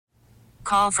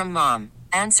call from mom.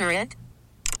 Answer it.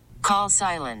 Call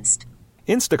silenced.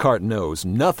 Instacart knows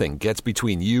nothing gets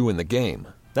between you and the game.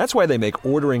 That's why they make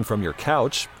ordering from your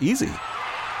couch easy.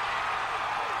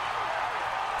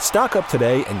 Stock up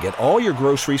today and get all your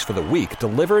groceries for the week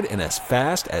delivered in as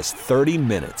fast as 30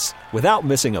 minutes without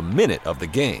missing a minute of the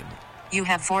game. You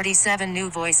have 47 new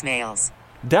voicemails.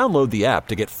 Download the app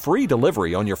to get free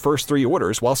delivery on your first 3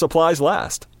 orders while supplies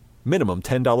last. Minimum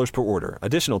 $10 per order.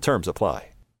 Additional terms apply.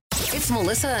 It's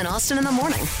Melissa and Austin in the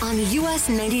morning on US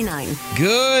 99.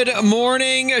 Good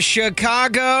morning,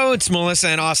 Chicago. It's Melissa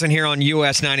and Austin here on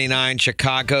US 99,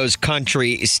 Chicago's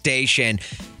country station.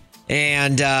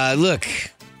 And look,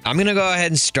 I'm going to go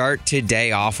ahead and start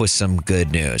today off with some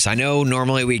good news. I know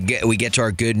normally we get to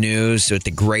our good news with the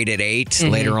Great at 8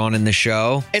 later on in the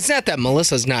show. It's not that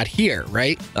Melissa's not here,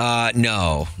 right?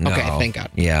 No. Okay, thank God.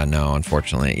 Yeah, no,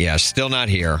 unfortunately. Yeah, still not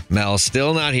here. Mel,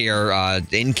 still not here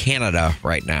in Canada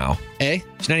right now.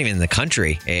 She's not even in the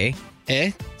country,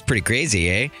 It's pretty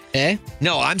crazy,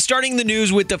 No, I'm starting the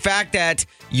news with the fact that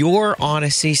your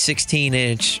Odyssey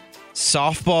 16-inch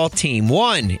softball team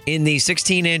won in the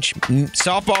 16-inch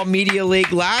softball media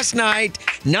league last night.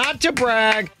 Not to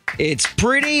brag, it's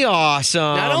pretty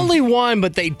awesome. Not only won,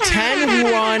 but they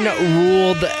 10-run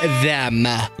ruled them.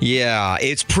 Yeah,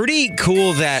 it's pretty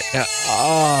cool that...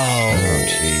 oh,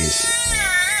 jeez.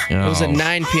 It was a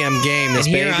 9 p.m. game. This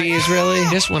baby is really...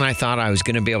 Just when I thought I was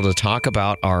going to be able to talk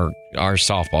about our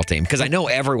softball team, because I know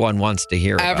everyone wants to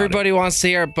hear Everybody wants to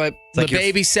hear it, but the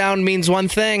baby sound means one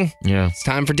thing. Yeah. It's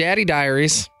time for Daddy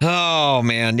Diaries. Oh,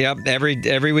 man. Yep.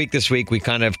 Every week this week, we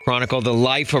kind of chronicle the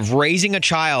life of raising a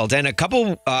child. And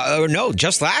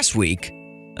just last week,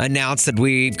 announced that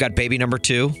we've got baby number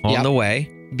 2 on the way.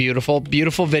 Beautiful,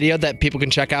 beautiful video that people can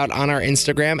check out on our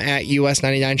Instagram at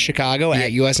US99 Chicago,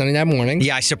 at US99 Mornings.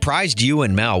 Yeah, I surprised you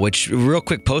and Mel, which real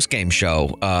quick post-game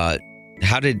show.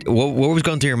 What was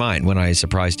going through your mind when I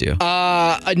surprised you?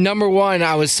 Number one,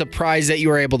 I was surprised that you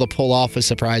were able to pull off a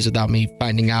surprise without me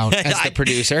finding out as the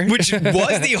producer. Which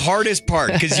was the hardest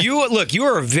part, because you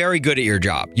are very good at your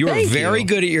job. You are very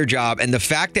good at your job, and the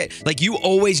fact that you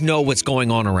always know what's going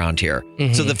on around here.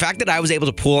 Mm-hmm. So the fact that I was able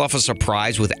to pull off a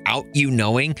surprise without you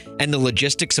knowing, and the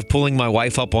logistics of pulling my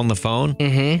wife up on the phone,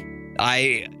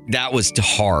 that was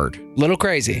hard. Little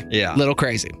crazy. Yeah. Little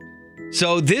crazy.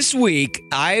 So this week,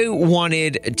 I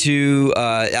wanted to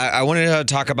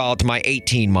talk about my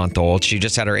 18-month-old. She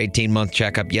just had her 18-month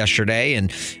checkup yesterday, and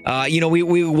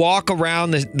we walk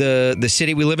around the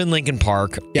city. We live in Lincoln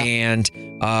Park, and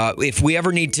if we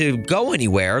ever need to go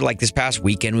anywhere, like this past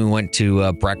weekend, we went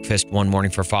to breakfast one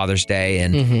morning for Father's Day,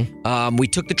 and we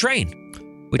took the train.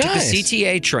 We took the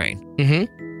CTA train,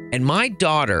 and my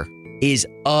daughter is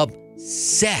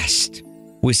obsessed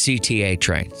with CTA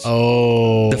trains.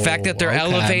 Oh. The fact that they're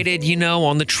elevated,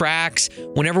 on the tracks.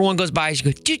 When everyone goes by, she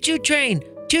goes, choo-choo train,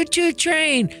 choo-choo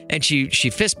train. And she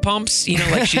fist pumps,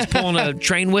 like she's pulling a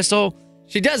train whistle.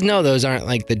 She does know those aren't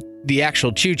like the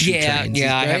actual choo-choo trains.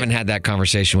 Yeah, right? I haven't had that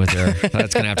conversation with her.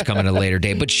 That's going to have to come at a later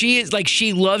date. But she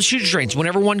loves choo-choo trains.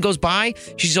 Whenever one goes by,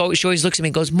 she always looks at me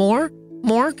and goes, more?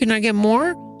 Can I get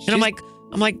more? And I'm like,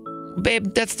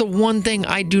 babe, that's the one thing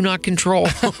I do not control.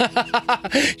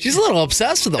 She's a little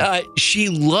obsessed with them.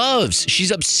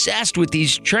 She's obsessed with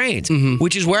these trains,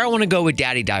 which is where I want to go with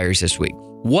Daddy Diaries this week.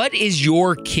 What is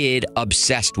your kid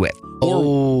obsessed with?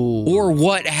 Or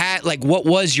what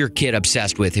was your kid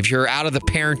obsessed with? If you're out of the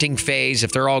parenting phase,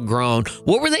 if they're all grown,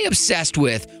 what were they obsessed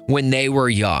with when they were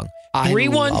young?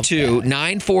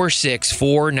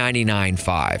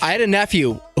 312-946-4995. I had a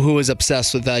nephew who was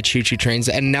obsessed with choo-choo trains,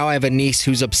 and now I have a niece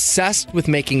who's obsessed with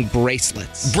making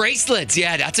bracelets. Bracelets,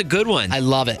 yeah, that's a good one. I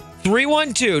love it.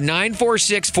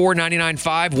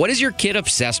 312-946-4995. What is your kid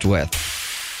obsessed with?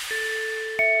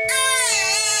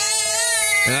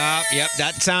 Yep,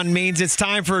 that sound means it's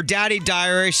time for Daddy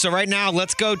Diaries. So right now,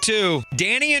 let's go to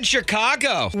Danny in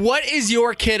Chicago. What is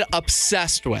your kid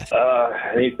obsessed with?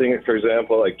 Anything, for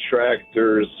example, like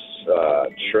tractors,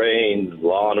 trains,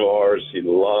 lawnmowers. He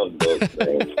loves those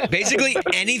things. Basically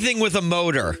anything with a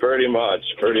motor. Pretty much.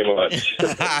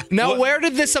 Now, where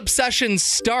did this obsession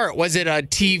start? Was it a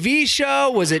TV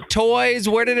show? Was it toys?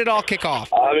 Where did it all kick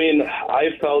off? I mean,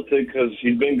 I felt it because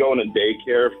he's been going to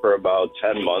daycare for about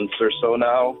 10 months or so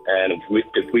now. And if we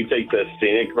take the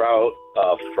scenic route,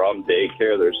 from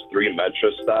daycare, there's 3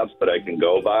 metro stops that I can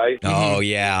go by. Oh,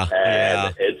 yeah.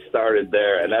 And it started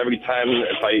there. And every time,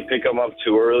 if I pick them up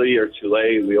too early or too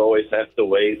late, we always have to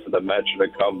wait for the metro to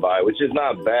come by, which is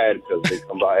not bad because they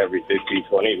come by every 15,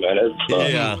 20 minutes.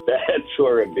 But that's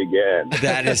where it began.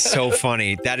 That is so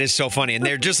funny. And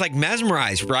they're just like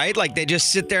mesmerized, right? Like they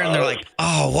just sit there and they're like,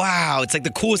 oh, wow, wow, it's like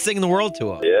the coolest thing in the world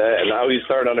to him. Yeah, and now he's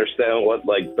starting to understand what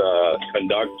like the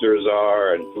conductors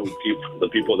are and the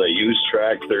people that use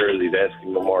tractors. He's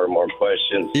asking them more and more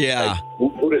questions. Yeah.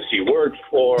 Like, who does he work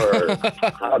for?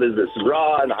 How does this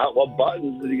run? What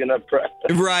buttons is he gonna press?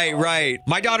 Right.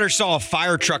 My daughter saw a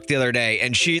fire truck the other day,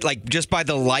 and she, like, just by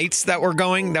the lights that were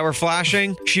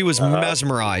flashing, she was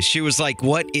mesmerized. She was like,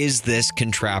 what is this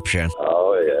contraption?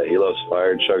 Oh, yeah. He loves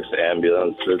fire trucks,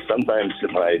 ambulances. Sometimes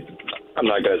I'm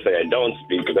not going to say I don't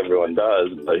speak because everyone does,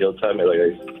 but he'll tell me,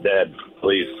 like, Dad,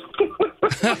 please.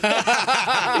 He's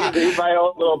my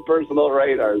own little personal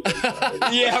radar.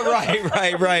 Yeah,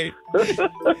 right.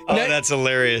 Oh, that's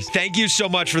hilarious. Thank you so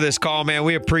much for this call, man.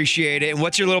 We appreciate it. And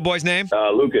what's your little boy's name?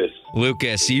 Lucas.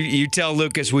 Lucas. You tell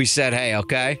Lucas we said hey,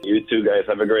 okay? You too, guys.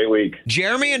 Have a great week.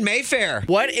 Jeremy and Mayfair.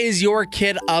 What is your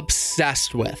kid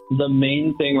obsessed with? The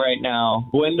main thing right now,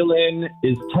 Gwendolyn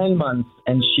is 10 months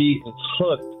and she is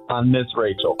hooked on Miss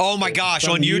Rachel. Oh my gosh,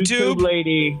 Some on YouTube?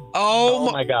 lady.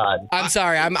 Oh my God. I'm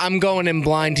sorry, I'm going in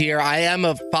blind here. I am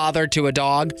a father to a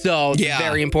dog, so it's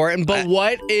very important. But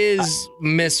what is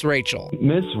Miss Rachel?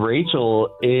 Miss Rachel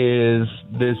is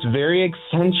this very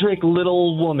eccentric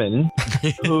little woman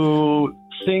who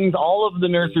sings all of the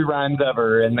nursery rhymes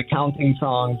ever and the counting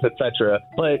songs, etc.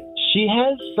 But she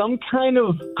has some kind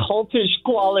of cultish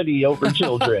quality over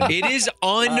children. It is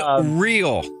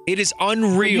unreal. It is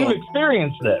unreal. You've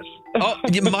experienced this. Oh,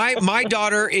 my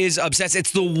daughter is obsessed.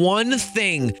 It's the one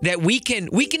thing that we can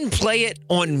play it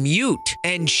on mute,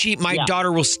 and my daughter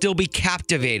will still be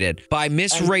captivated by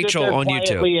Miss Rachel on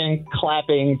YouTube. And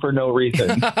clapping for no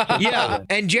reason. Yeah,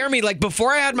 and Jeremy, like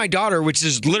before I had my daughter, which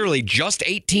is literally just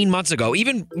 18 months ago,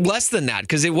 even less than that,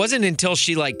 because it wasn't until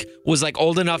she was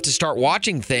old enough to start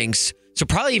watching things. So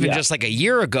probably even just like a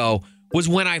year ago. Was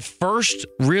when I first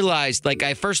realized,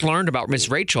 I first learned about Miss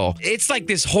Rachel. It's like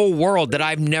this whole world that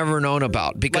I've never known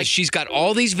about because she's got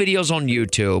all these videos on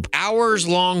YouTube,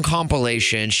 hours-long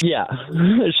compilations. Yeah,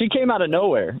 she came out of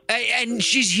nowhere. And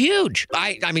she's huge.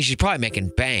 I mean, she's probably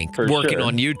making bank working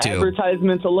on YouTube.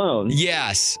 Advertisements alone.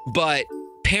 Yes, but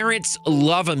parents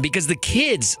love them because the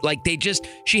kids,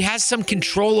 she has some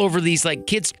control over these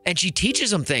kids, and she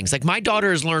teaches them things. Like my daughter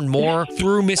has learned more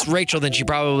through Miss Rachel than she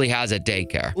probably has at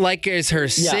daycare. Is her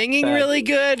singing really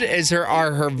good?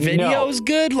 Are her videos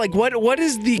good? What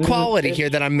is the quality here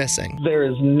that I'm missing? There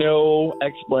is no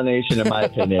explanation in my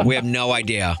opinion. We have no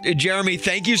idea. Jeremy,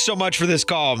 thank you so much for this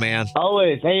call, man.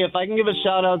 Always. Hey, if I can give a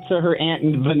shout out to her aunt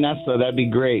Vanessa, that'd be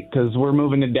great because we're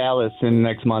moving to Dallas in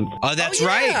next month. Oh, that's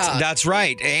right. That's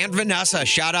right. Aunt Vanessa.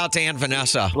 Shout out to Aunt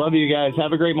Vanessa. Love you guys.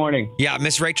 Have a great morning. Yeah,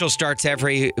 Miss Rachel starts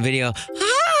every video.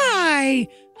 Hi.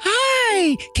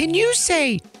 Can you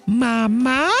say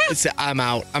mama? I'm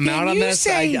out. I'm out on this.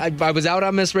 I was out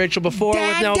on Miss Rachel before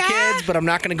with no kids, but I'm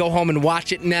not going to go home and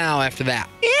watch it now after that.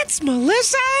 It's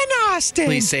Melissa and Austin.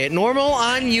 Please say it normal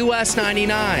on US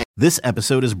 99. This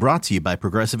episode is brought to you by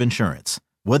Progressive Insurance.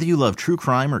 Whether you love true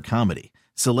crime or comedy,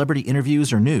 celebrity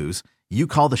interviews or news, you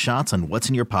call the shots on what's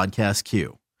in your podcast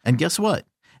queue. And guess what?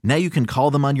 Now you can call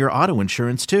them on your auto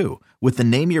insurance too with the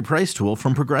Name Your Price tool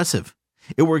from Progressive.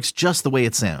 It works just the way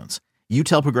it sounds. You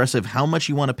tell Progressive how much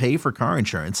you want to pay for car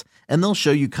insurance, and they'll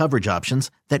show you coverage options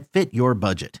that fit your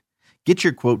budget. Get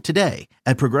your quote today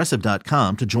at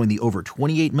Progressive.com to join the over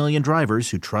 28 million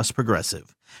drivers who trust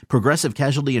Progressive. Progressive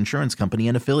Casualty Insurance Company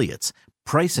and Affiliates.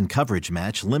 Price and coverage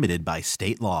match limited by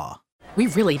state law. We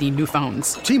really need new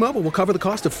phones. T-Mobile will cover the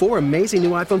cost of 4 amazing new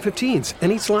iPhone 15s, and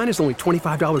each line is only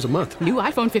 $25 a month. New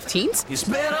iPhone 15s? It's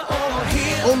better over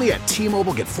here. Only at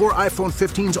T-Mobile, get 4 iPhone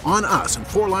 15s on us and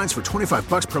 4 lines for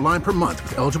 $25 per line per month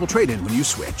with eligible trade-in when you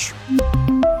switch.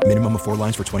 Minimum of 4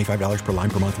 lines for $25 per line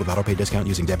per month with autopay discount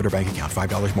using debit or bank account.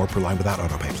 $5 more per line without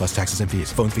autopay, plus taxes and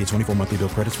fees. Phone fee at 24 monthly bill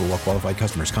credits for well-qualified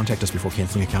customers. Contact us before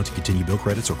canceling account to continue bill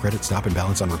credits or credit stop and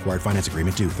balance on required finance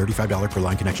agreement due. $35 per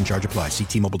line connection charge applies. See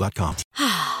T-Mobile.com.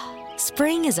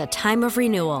 Spring is a time of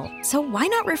renewal, so why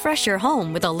not refresh your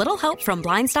home with a little help from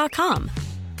Blinds.com?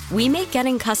 We make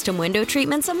getting custom window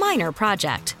treatments a minor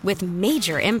project with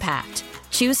major impact.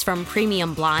 Choose from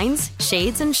premium blinds,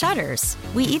 shades, and shutters.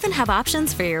 We even have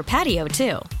options for your patio,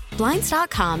 too.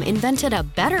 Blinds.com invented a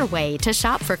better way to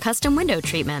shop for custom window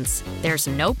treatments. There's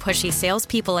no pushy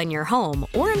salespeople in your home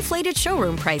or inflated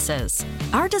showroom prices.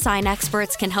 Our design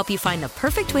experts can help you find the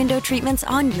perfect window treatments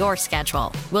on your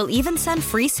schedule. We'll even send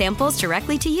free samples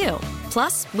directly to you.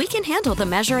 Plus, we can handle the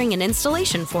measuring and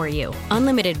installation for you.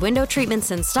 Unlimited window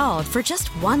treatments installed for just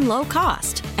one low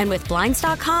cost. And with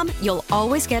Blinds.com, you'll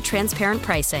always get transparent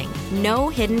pricing. No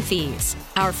hidden fees.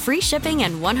 Our free shipping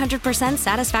and 100%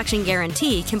 satisfaction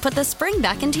guarantee can can put the spring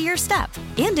back into your step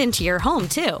and into your home,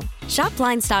 too. Shop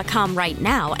Blinds.com right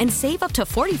now and save up to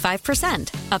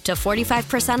 45%. Up to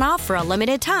 45% off for a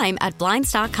limited time at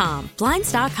Blinds.com.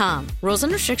 Blinds.com. Rules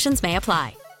and restrictions may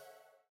apply.